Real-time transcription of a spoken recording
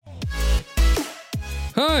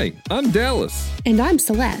Hi, I'm Dallas. And I'm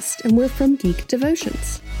Celeste, and we're from Geek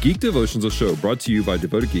Devotions. Geek Devotions, a show brought to you by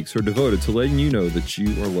devoted geeks who are devoted to letting you know that you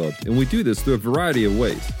are loved. And we do this through a variety of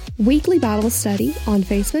ways. Weekly Bible study on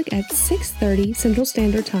Facebook at 6:30 Central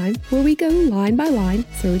Standard Time, where we go line by line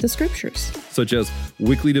through the scriptures. Such as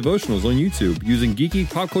weekly devotionals on YouTube using geeky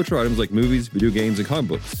pop culture items like movies, video games, and comic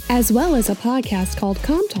books. As well as a podcast called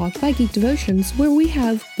Com Talk by Geek Devotions, where we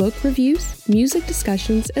have book reviews, music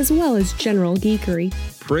discussions, as well as general geekery.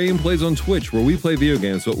 Pray and Plays on Twitch, where we play video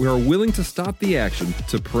games, but we are willing to stop the action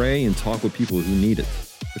to pray and talk with people who need it.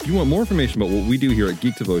 If you want more information about what we do here at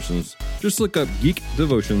Geek Devotions, just look up Geek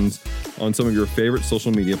Devotions on some of your favorite social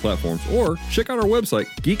media platforms, or check out our website,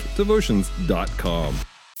 geekdevotions.com.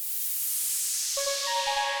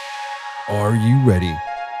 Are you ready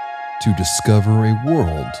to discover a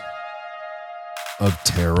world of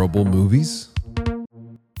terrible movies?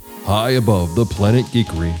 High above the planet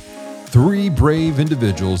Geekery, three brave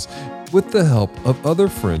individuals, with the help of other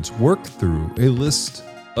friends, work through a list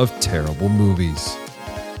of terrible movies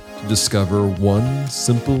to discover one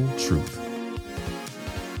simple truth.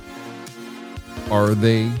 Are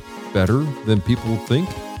they better than people think?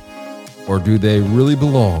 Or do they really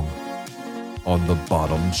belong on the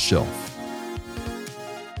bottom shelf?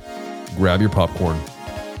 Grab your popcorn,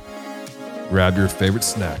 grab your favorite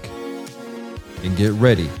snack, and get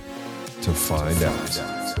ready to find out.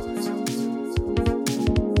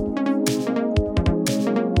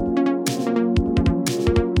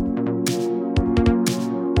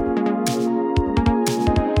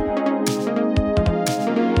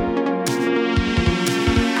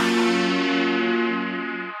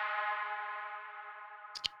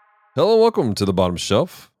 Hello, welcome to the Bottom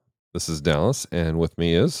Shelf. This is Dallas, and with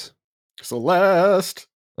me is Celeste.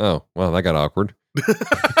 Oh, well, that got awkward.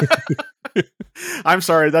 I'm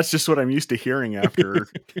sorry, that's just what I'm used to hearing after.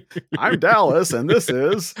 I'm Dallas, and this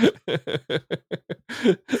is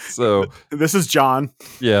this is John.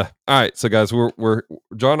 Yeah. All right. So, guys, we're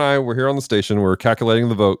John and I. We're here on the station. We're calculating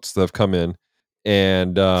the votes that have come in,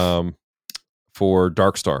 and for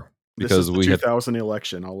Dark Star, because this is the 2000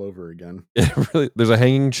 election all over again. Really, there's a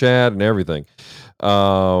hanging Chad and everything.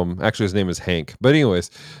 Actually, his name is Hank. But anyways,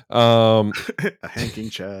 a hanking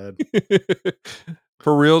Chad.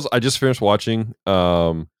 For reals, I just finished watching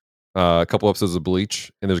a couple episodes of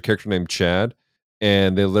Bleach, and there's a character named Chad,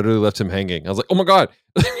 and they literally left him hanging. I was like, oh my god,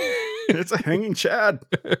 it's a hanging Chad.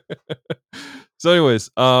 So, anyways,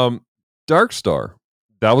 Dark Star.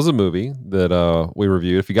 That was a movie that we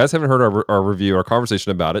reviewed. If you guys haven't heard our review, our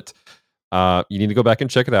conversation about it, you need to go back and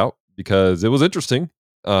check it out because it was interesting.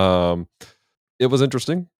 It was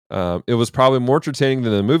interesting. It was probably more entertaining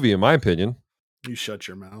than the movie, in my opinion. You shut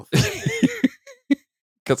your mouth.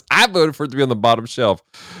 Because I voted for it to be on the bottom shelf,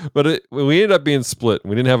 but we ended up being split.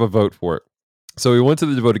 We didn't have a vote for it. So we went to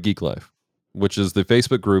the Devoted Geek Life, which is the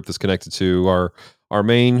Facebook group that's connected to our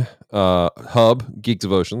main hub, Geek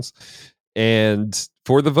Devotions, and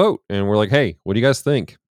for the vote. And we're like, hey, what do you guys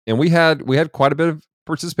think? And we had quite a bit of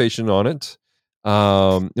participation on it.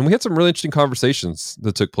 And we had some really interesting conversations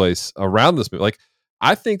that took place around this movie. Like,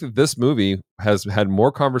 I think that this movie has had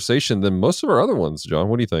more conversation than most of our other ones. John,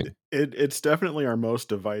 what do you think? It's definitely our most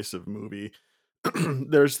divisive movie.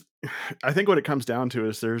 I think what it comes down to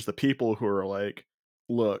is there's the people who are like,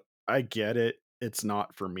 look, I get it. It's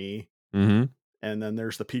not for me. Mm-hmm. And then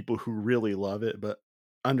there's the people who really love it, but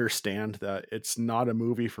understand that it's not a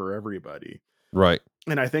movie for everybody. Right.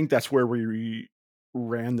 And I think that's where we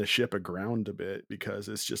ran the ship aground a bit, because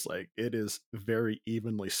it's just like it is very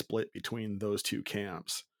evenly split between those two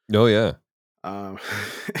camps. Oh yeah. And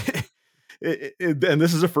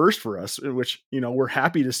this is a first for us, in which, you know, we're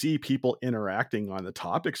happy to see people interacting on the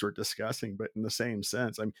topics we're discussing, but in the same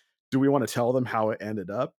sense, I mean, do we want to tell them how it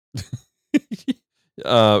ended up?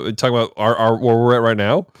 Talking about our where we're at right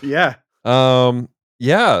now. Yeah.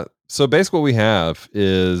 Yeah. So basically what we have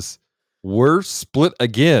is we're split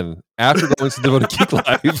again after going to Devoted Geek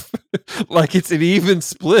Life. Like, it's an even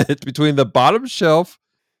split between the bottom shelf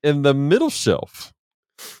and the middle shelf.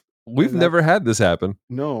 We've never had this happen.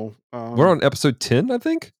 No. We're on episode 10, I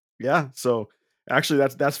think. Yeah. So actually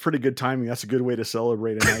that's pretty good timing. That's a good way to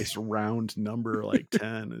celebrate a nice round number like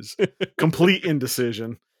 10 is complete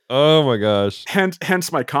indecision. Oh my gosh.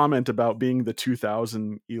 Hence my comment about being the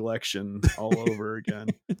 2000 election all over again.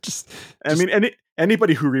 I mean,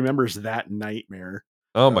 anybody who remembers that nightmare.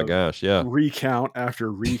 Oh my gosh, yeah. Recount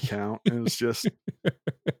after recount. And it's just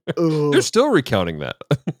they're still recounting that.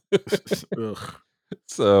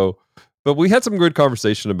 So, but we had some good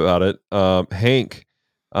conversation about it. Hank,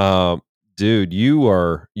 dude, you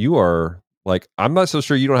are Like, I'm not so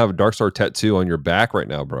sure you don't have a Dark Star tattoo on your back right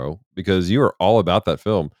now, bro, because you are all about that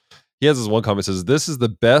film. He has this one comment says, "This is the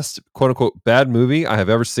best quote unquote bad movie I have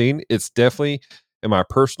ever seen. It's definitely in my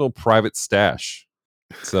personal private stash."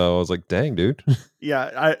 So I was like, "Dang, dude."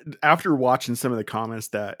 Yeah, after watching some of the comments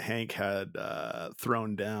that Hank had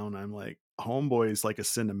thrown down, I'm like, homeboy is like a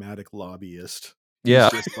cinematic lobbyist. Yeah.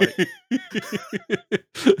 He's just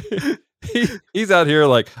like, he's out here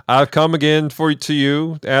like, "I've come again to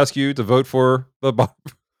you to ask you to vote for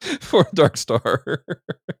for Dark Star."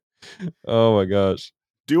 Oh my gosh.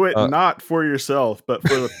 do it not for yourself, but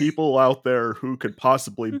for the people out there who could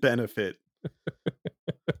possibly benefit.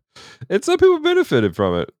 And some people benefited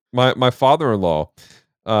from it. My father-in-law,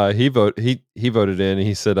 he voted in, and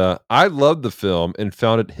he said, "I loved the film and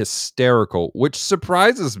found it hysterical, which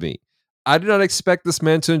surprises me. I did not expect this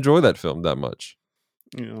man to enjoy that film that much."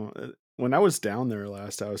 You know, when I was down there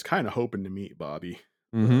last, I was kind of hoping to meet Bobby.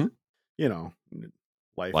 Mm-hmm. But, you know,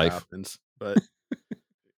 life happens. But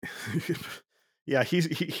yeah,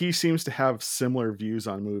 he seems to have similar views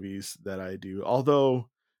on movies that I do. Although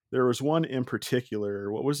there was one in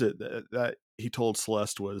particular, what was it that he told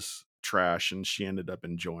Celeste was trash and she ended up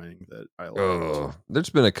enjoying that I liked. Oh, there's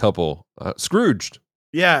been a couple. Scrooged.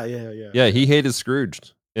 Yeah. Yeah, he hated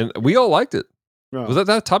Scrooged, and we all liked it. Oh. Was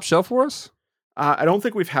that top shelf for us? I don't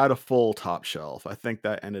think we've had a full top shelf. I think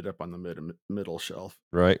that ended up on the middle shelf.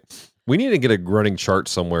 Right. We need to get a running chart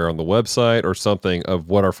somewhere on the website or something of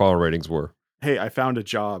what our final ratings were. Hey, I found a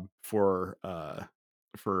job for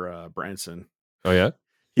Branson. Oh yeah?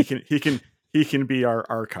 He can be our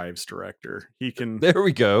archives director. He can. There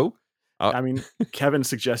we go. I mean, Kevin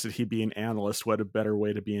suggested he be an analyst. What a better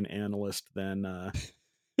way to be an analyst than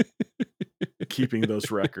keeping those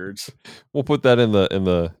records. We'll put that in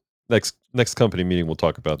the next company meeting. We'll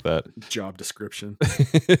talk about that job description.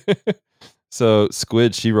 So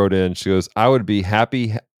Squid, she wrote in, she goes, I would be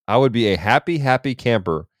a happy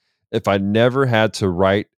camper if I never had to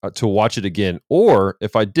watch it again, or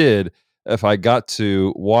if I got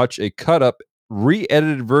to watch a cut up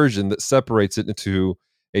re-edited version that separates it into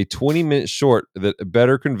a 20-minute short that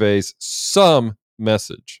better conveys some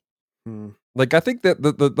message. Like, I think that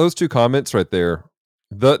those two comments right there,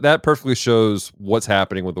 that perfectly shows what's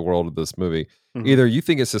happening with the world of this movie. Mm-hmm. Either you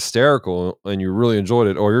think it's hysterical and you really enjoyed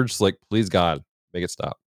it, or you're just like, please God, make it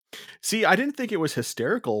stop. See, I didn't think it was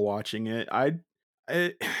hysterical watching it. I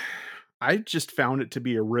just found it to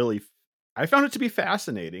be I found it to be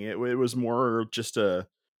fascinating. It was more just for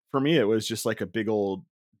me, it was just like a big old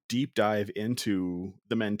deep dive into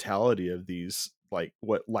the mentality of these, like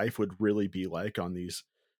what life would really be like on these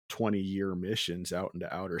 20-year missions out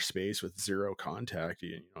into outer space with zero contact.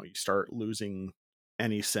 You start losing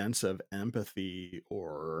any sense of empathy,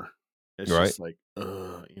 or it's just like,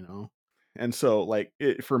 and so like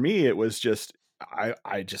for me, it was just,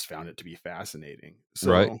 I just found it to be fascinating.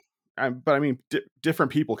 So, right. But I mean,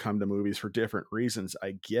 different people come to movies for different reasons,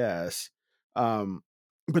 I guess.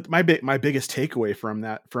 But my biggest takeaway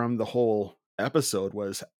from the whole episode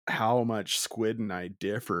was how much Squid and I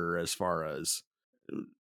differ as far as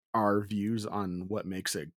our views on what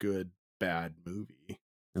makes a good bad movie.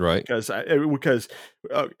 Right. Because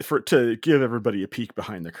to give everybody a peek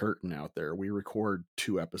behind the curtain out there, we record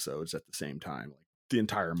 2 episodes at the same time. Like the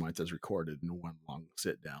entire month is recorded in one long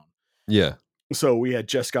sit down. Yeah. So we had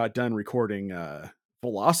just got done recording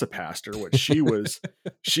Velocipaster, which she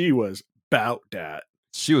was about that.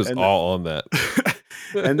 She was all on that.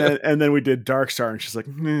 and then we did Dark Star, and she's like,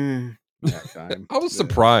 that time. I was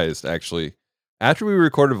surprised, actually. After we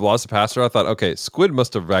recorded Velocipaster, I thought, okay, Squid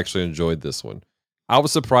must have actually enjoyed this one. I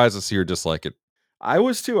was surprised to see her dislike it. I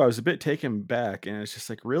was too. I was a bit taken back, and it's just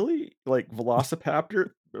like, really? Like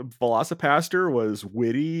Velocipaster was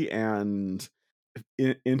witty and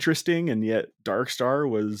interesting, and yet Dark Star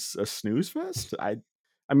was a snooze fest. I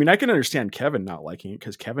mean, I can understand Kevin not liking it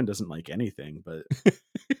because Kevin doesn't like anything, but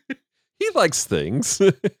he likes things.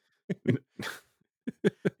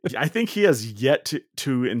 I think he has yet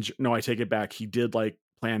to enjoy. No, I take it back. He did like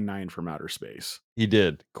Plan 9 from Outer Space. He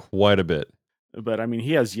did quite a bit. But I mean,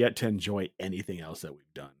 he has yet to enjoy anything else that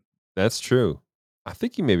we've done. That's true. I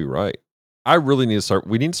think you may be right. I really need to start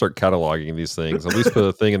cataloging these things. At least put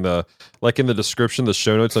a thing in the description, the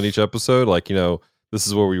show notes on each episode, like, this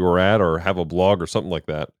is where we were at, or have a blog or something like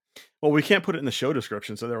that. Well, we can't put it in the show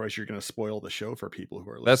descriptions, otherwise you're going to spoil the show for people who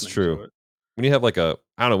are listening. That's true. To it. We need to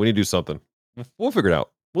have we need to do something. We'll figure it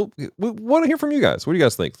out. We want to hear from you guys. What do you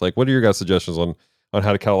guys think? Like, what are your guys' suggestions on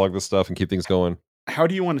how to catalog this stuff and keep things going? How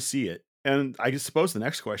do you want to see it? And I suppose the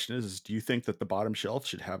next question is, do you think that the Bottom Shelf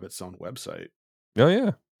should have its own website? Oh,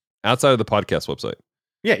 yeah. Outside of the podcast website.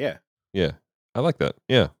 Yeah. I like that.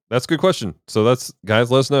 Yeah, that's a good question. So that's, guys,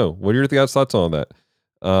 let us know. What are your guys' thoughts on that?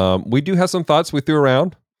 We do have some thoughts we threw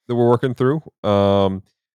around that we're working through.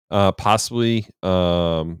 Possibly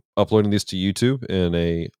uploading these to YouTube in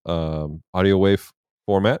a audio wave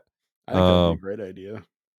format. I think that would be a great idea.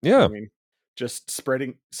 Yeah. I mean, just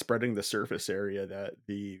spreading the surface area that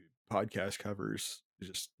the podcast covers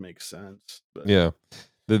just makes sense. But Yeah.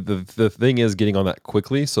 The thing is getting on that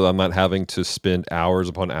quickly, so I'm not having to spend hours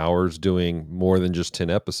upon hours doing more than just 10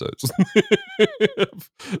 episodes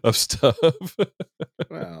of stuff.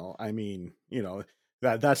 well, I mean,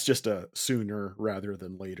 that's just a sooner rather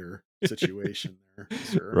than later situation there,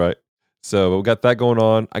 sir. Right. So we got that going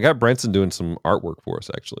on. I got Branson doing some artwork for us,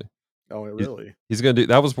 actually. Oh, really? He's going to do,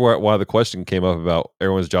 that was why the question came up about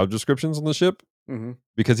everyone's job descriptions on the ship,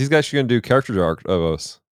 because he's actually going to do character art of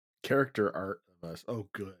us. Character art of us. Oh,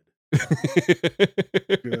 good.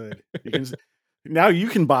 Good. Now you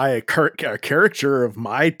can buy a caricature of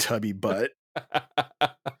my tubby butt.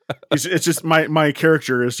 It's just my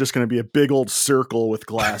character is just going to be a big old circle with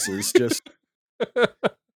glasses. Just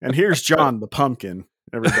and here's John the pumpkin.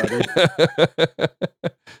 Everybody,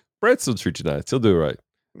 Branson will treat you nice. He'll do it right.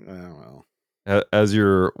 Oh, well, as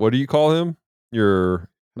your, what do you call him? Your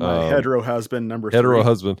my hetero husband number 3. Hetero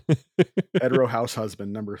husband. Hetero house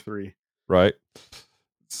husband number 3. Right.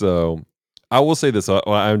 So I will say this: what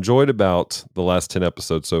I enjoyed about the last 10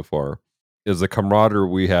 episodes so far is the camaraderie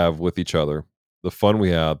we have with each other, the fun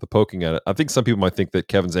we have, the poking at it. I think some people might think that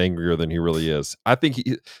Kevin's angrier than he really is. I think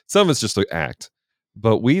some of it's just an act,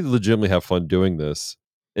 but we legitimately have fun doing this.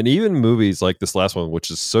 And even movies like this last one, which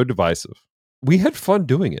is so divisive, we had fun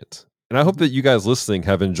doing it. And I hope that you guys listening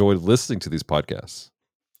have enjoyed listening to these podcasts.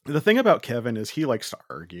 The thing about Kevin is he likes to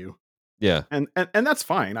argue. Yeah. And that's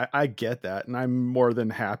fine. I get that. And I'm more than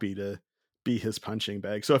happy to be his punching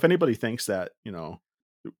bag. So if anybody thinks that,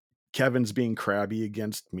 Kevin's being crabby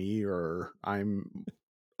against me or I'm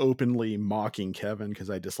openly mocking Kevin because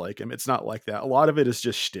I dislike him, it's not like that. A lot of it is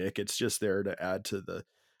just shtick. It's just there to add to the,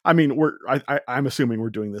 I mean, I'm assuming we're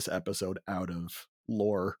doing this episode out of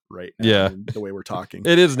lore right now. Yeah. The way we're talking.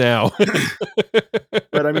 It is now.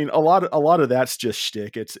 But I mean, a lot of that's just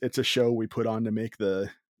shtick. It's a show we put on to make the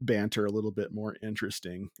banter a little bit more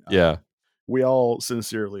interesting. Yeah. We all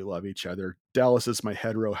sincerely love each other. Dallas is my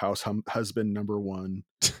hetero house husband number 1.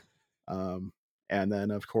 And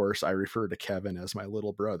then of course I refer to Kevin as my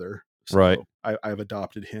little brother. So right. I've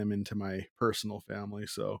adopted him into my personal family.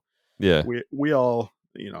 So yeah, we all,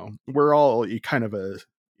 we're all kind of a,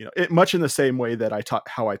 much in the same way that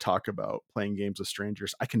how I talk about playing games with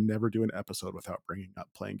strangers. I can never do an episode without bringing up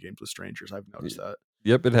playing games with strangers. I've noticed that.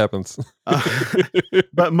 Yep, it happens.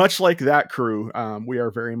 But much like that crew, we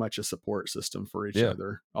are very much a support system for each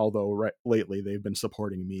other. Although lately they've been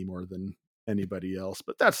supporting me more than anybody else,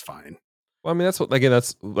 but that's fine. Well, I mean, that's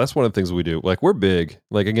one of the things we do. Like, we're big.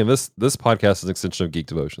 Like, again, this podcast is an extension of Geek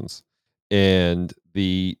Devotions, and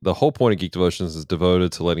the whole point of Geek Devotions is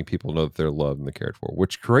devoted to letting people know that they're loved and they're cared for,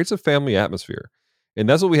 which creates a family atmosphere. And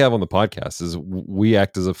that's what we have on the podcast. Is we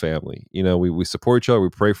act as a family. We support each other, we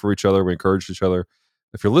pray for each other, we encourage each other.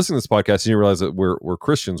 If you're listening to this podcast and you realize that we're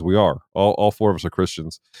Christians, we are. All 4 of us are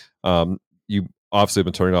Christians. You obviously have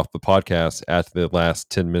been turning off the podcast at the last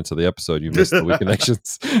 10 minutes of the episode. You missed the We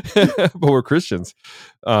Connections. But we're Christians.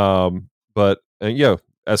 But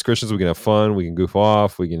as Christians, we can have fun, we can goof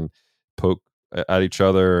off, we can poke at each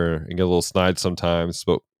other and get a little snide sometimes.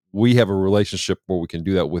 But we have a relationship where we can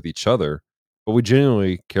do that with each other. But we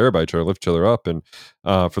genuinely care about each other, lift each other up. And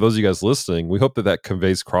for those of you guys listening, we hope that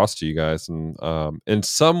conveys across to you guys. And in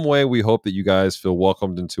some way, we hope that you guys feel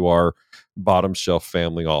welcomed into our bottom shelf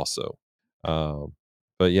family also.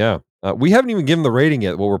 But yeah, we haven't even given the rating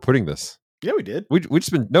yet. What we're putting this. Yeah, we did. We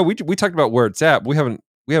talked about where it's at. We haven't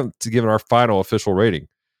given our final official rating.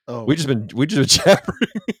 Oh, we just been jabbering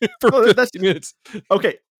for 15 minutes.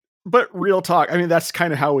 Okay. But real talk, I mean, that's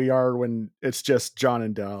kind of how we are when it's just John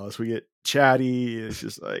and Dallas. We get chatty. It's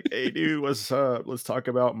just like, hey, dude, what's up? Let's talk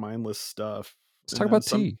about mindless stuff. Let's talk about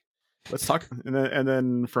tea. Let's talk. And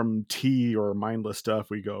then from tea or mindless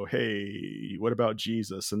stuff, we go, hey, what about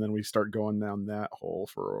Jesus? And then we start going down that hole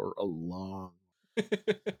for a long. It's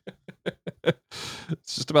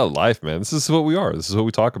just about life, man. This is what we are. This is what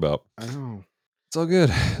we talk about. I know. It's all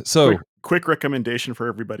good. So quick recommendation for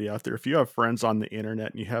everybody out there. If you have friends on the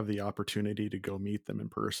internet and you have the opportunity to go meet them in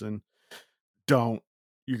person, don't.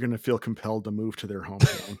 You're going to feel compelled to move to their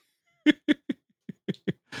hometown.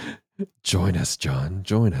 Join us, John.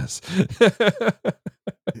 Join us.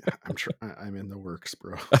 I'm in the works,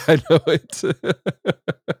 bro. I know it.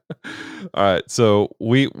 All right. So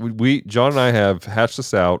we John and I have hatched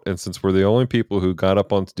this out. And since we're the only people who got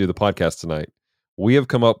up on to do the podcast tonight, we have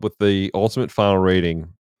come up with the ultimate final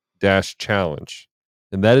rating dash challenge.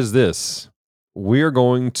 And that is this. We are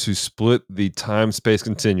going to split the time-space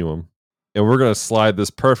continuum, and we're going to slide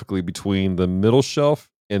this perfectly between the middle shelf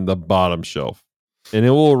and the bottom shelf. And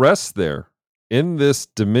it will rest there in this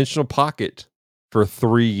dimensional pocket for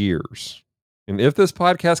 3 years. And if this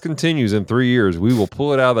podcast continues in 3 years, we will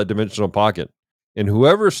pull it out of that dimensional pocket. And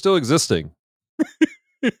whoever is still existing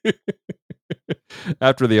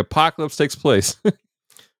after the apocalypse takes place.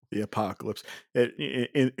 The apocalypse.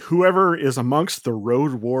 Whoever is amongst the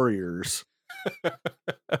road warriors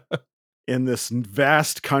in this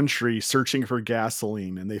vast country searching for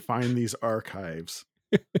gasoline, and they find these archives.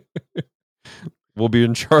 We'll be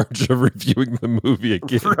in charge of reviewing the movie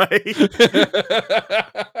again. Right.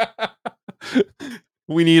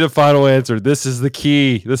 We need a final answer. This is the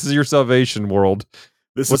key. This is your salvation, world.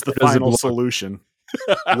 This What is the does it final belong? solution.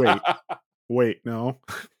 Wait, no.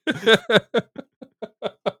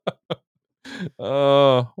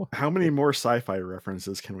 How many more sci-fi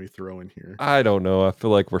references can we throw in here? I don't know. I feel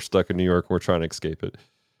like we're stuck in New York. We're trying to escape it.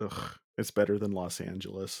 Ugh, it's better than Los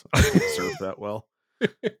Angeles. I can't serve that well.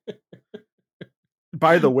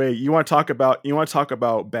 By the way, you want to talk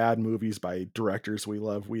about bad movies by directors we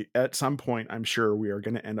love. We at some point, I'm sure we are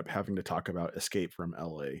going to end up having to talk about Escape from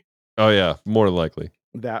LA. Oh yeah, more than likely.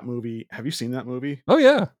 That movie. Have you seen that movie? Oh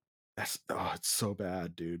yeah, It's so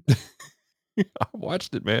bad, dude. I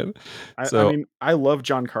watched it, man. I mean, I love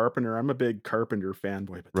John Carpenter. I'm a big Carpenter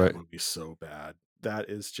fanboy, but Right. that movie's so bad. That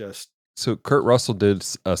is just So Kurt Russell did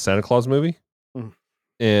a Santa Claus movie, Mm.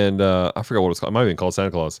 and I forgot what it's called. It might have been called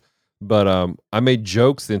Santa Claus. But I made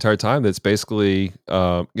jokes the entire time that's basically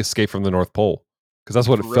Escape from the North Pole, because that's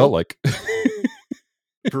what it For felt real? like.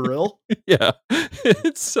 for real. Yeah.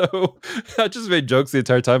 So I just made jokes the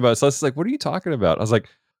entire time about it. So it's like, what are you talking about? I was like,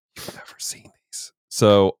 you've never seen these.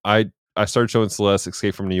 So I started showing Celeste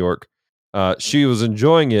Escape from New York. She was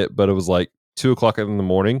enjoying it, but it was like 2:00 in the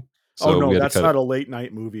morning. So Oh no, we had that's to cut not it. a late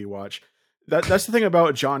night movie watch. That's the thing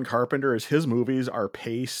about John Carpenter is his movies are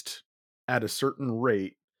paced at a certain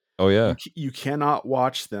rate. Oh yeah. You cannot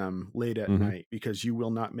watch them late at Mhm. night because you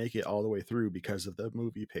will not make it all the way through because of the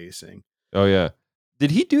movie pacing. Oh yeah.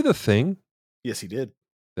 Did he do The Thing? Yes, he did.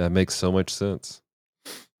 That makes so much sense.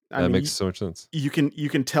 I That mean, makes so much sense. you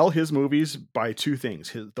can tell his movies by two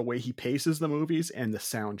things: the way he paces the movies and the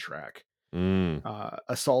soundtrack. Mm.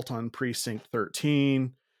 Assault on Precinct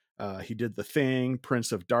 13. He did The Thing,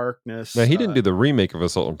 Prince of Darkness. Now he didn't do the remake of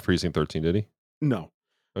Assault on Precinct 13, did he? No.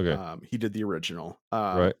 Okay. He did the original.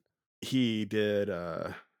 Right. He did.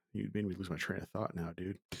 You made me lose my train of thought now,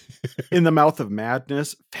 dude. In the Mouth of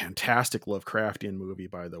Madness, fantastic Lovecraftian movie,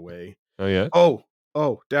 by the way. Oh yeah. Oh,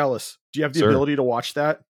 Dallas, do you have the Sir. ability to watch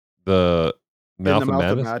that? The In Mouth the of Mouth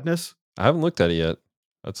Madness? of Madness. I haven't looked at it yet.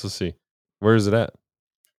 Let's see. Where is it at?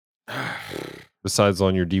 Besides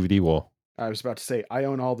on your DVD wall. I was about to say I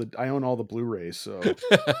own all the Blu-rays, so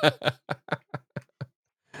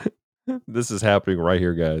This is happening right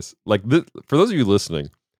here, guys. Like for those of you listening,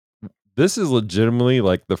 this is legitimately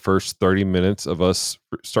like the first 30 minutes of us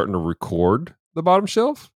starting to record the bottom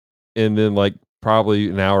shelf, and then like probably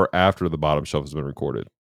an hour after the bottom shelf has been recorded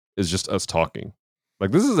is just us talking.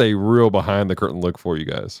 Like this is a real behind the curtain look for you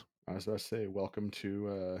guys. I was about to say welcome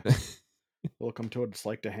to what it's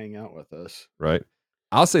like to hang out with us. Right.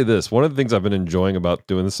 I'll say this. One of the things I've been enjoying about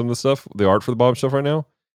doing some of the stuff, the art for the bottom shelf right now,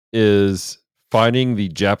 is finding the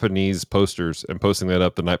Japanese posters and posting that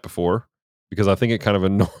up the night before, because I think it kind of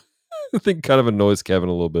annoys Kevin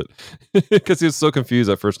a little bit because he was so confused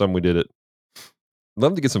that first time we did it. I'd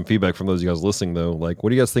love to get some feedback from those of you guys listening though. Like, what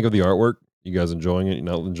do you guys think of the artwork? You guys enjoying it? You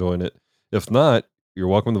not enjoying it? If not, you're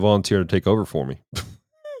welcome to volunteer to take over for me.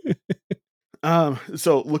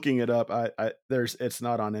 So looking it up, it's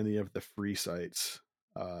not on any of the free sites.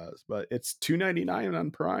 But it's $2.99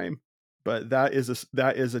 on Prime. But that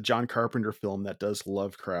is a John Carpenter film that does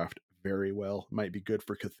Lovecraft very well. Might be good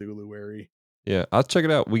for Cthulhuary. Yeah, I'll check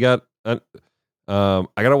it out. We got I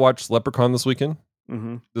gotta watch Leprechaun this weekend.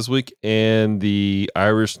 Mm-hmm. This week, and the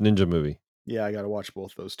Irish Ninja movie. Yeah, I got to watch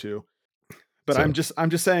both those too. But So- I'm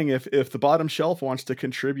just saying if the bottom shelf wants to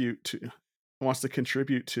contribute to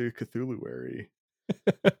Cthulhuary.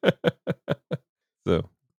 So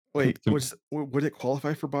Wait, would it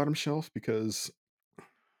qualify for bottom shelf? Because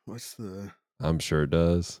what's the I'm sure it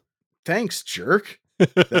does. thanks, jerk.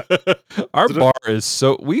 Our Did it- bar is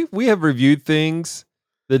so we have reviewed things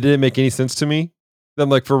that didn't make any sense to me. I'm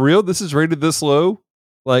like, for real, this is rated this low.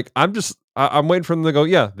 Like, I'm waiting for them to go.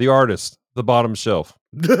 Yeah, The Artist, the bottom shelf.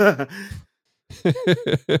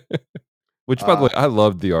 Which, by the way, I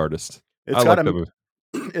loved The Artist. It's I got like that movie.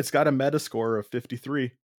 it's got a Metascore of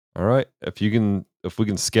 53. All right, if you can if we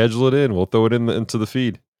can schedule it in, we'll throw it into the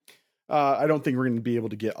feed. I don't think we're going to be able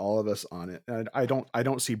to get all of us on it. And I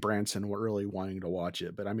don't see Branson really wanting to watch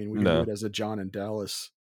it, but I mean, we can do it as a John and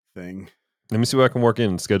Dallas thing. Let me see what I can work in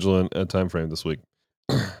and schedule in a time frame this week.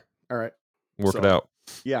 All right. Work it out.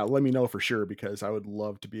 Yeah, let me know for sure, because I would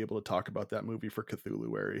love to be able to talk about that movie for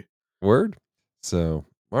Cthulhuary. Word. So,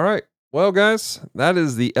 all right. Well, guys, that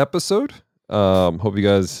is the episode. Hope you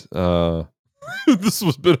guys this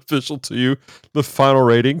was beneficial to you. The final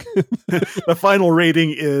rating. The final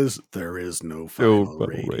rating is there is no final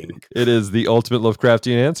rating. It is the ultimate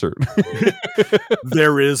Lovecraftian answer.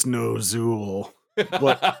 There is no Zool.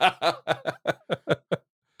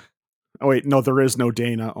 Oh wait, no, there is no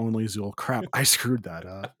Dana, only Zool. Crap, I screwed that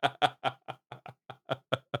up.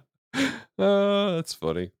 That's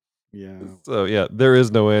funny. Yeah. So yeah, there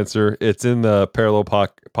is no answer. It's in the parallel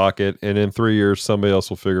pocket, and in 3 years, somebody else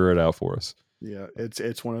will figure it out for us. Yeah,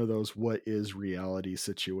 it's one of those what is reality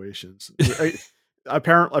situations.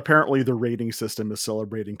 Apparently, the rating system is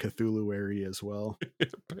celebrating Cthulhuary as well.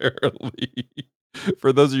 Apparently,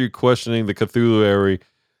 for those of you questioning the Cthulhuary,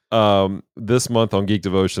 this month on Geek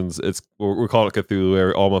Devotions, we're calling it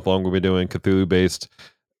Cthulhuary all month long. We'll be doing Cthulhu-based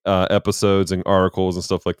episodes and articles and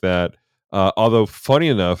stuff like that. Although, funny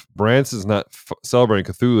enough, Branson's not celebrating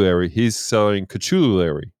Cthulhuary; he's celebrating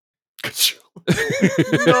Cthulhuary.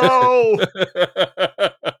 No.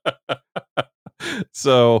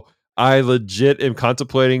 So I legit am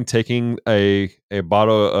contemplating taking a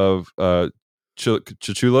bottle of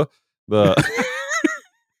Chichula,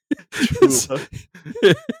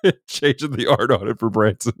 changing the art on it for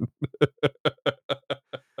Branson.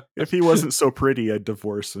 If he wasn't so pretty, I'd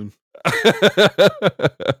divorce him.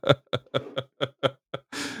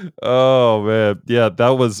 Oh man, yeah, that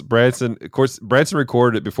was Branson. Of course, Branson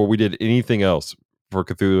recorded it before we did anything else for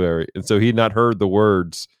Cthulhuary, and so he had not heard the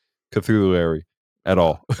words Cthulhuary at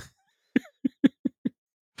all.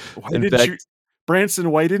 Branson?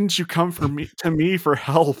 Why didn't you come to me for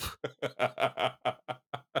help?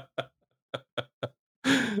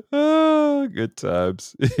 Oh, good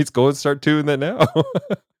times. He's going to start doing that now.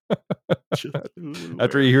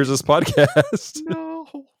 After he hears this podcast. No.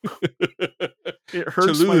 It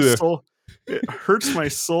hurts my soul. It hurts my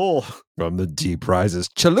soul. From the deep rises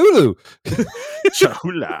Cholulu.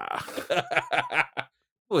 Cholula.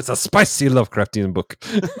 Oh, it's a spicy Lovecraftian book.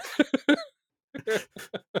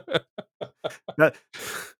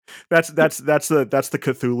 That's the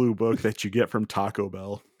Cthulhu book that you get from Taco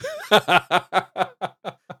Bell.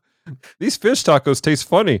 These fish tacos taste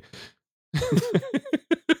funny.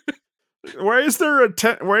 Why is there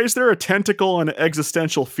a tentacle and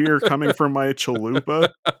existential fear coming from my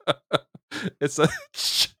chalupa? It's a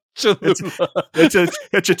chalupa. It's a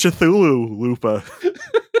Cthulhu lupa.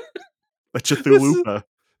 A Cthulhupa.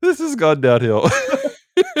 This has gone downhill.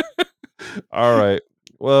 All right.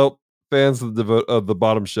 Well, fans of the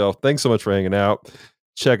Bottom Shelf, thanks so much for hanging out.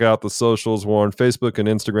 Check out the socials. We're on Facebook and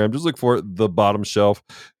Instagram. Just look for The Bottom Shelf.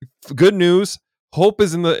 Good news. Hope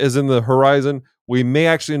is in the horizon. We may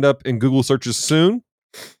actually end up in Google searches soon.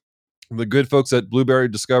 The good folks at Blueberry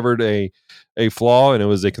discovered a flaw, and it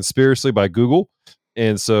was a conspiracy by Google.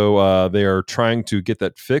 And so they are trying to get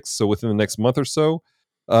that fixed. So within the next month or so,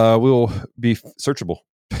 we'll be searchable.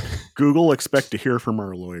 Google, expect to hear from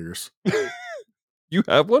our lawyers. You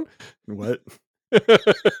have one? What?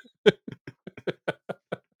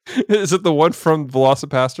 Is it the one from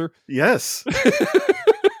Velocipaster? Yes.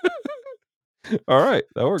 All right,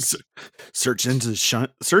 that works. Search engines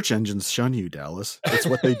shun you, Dallas. That's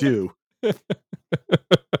what they do. All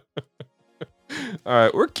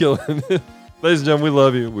right, we're killing it. Ladies and gentlemen, we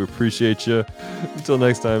love you. We appreciate you. Until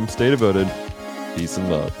next time, stay devoted. Peace and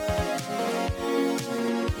love.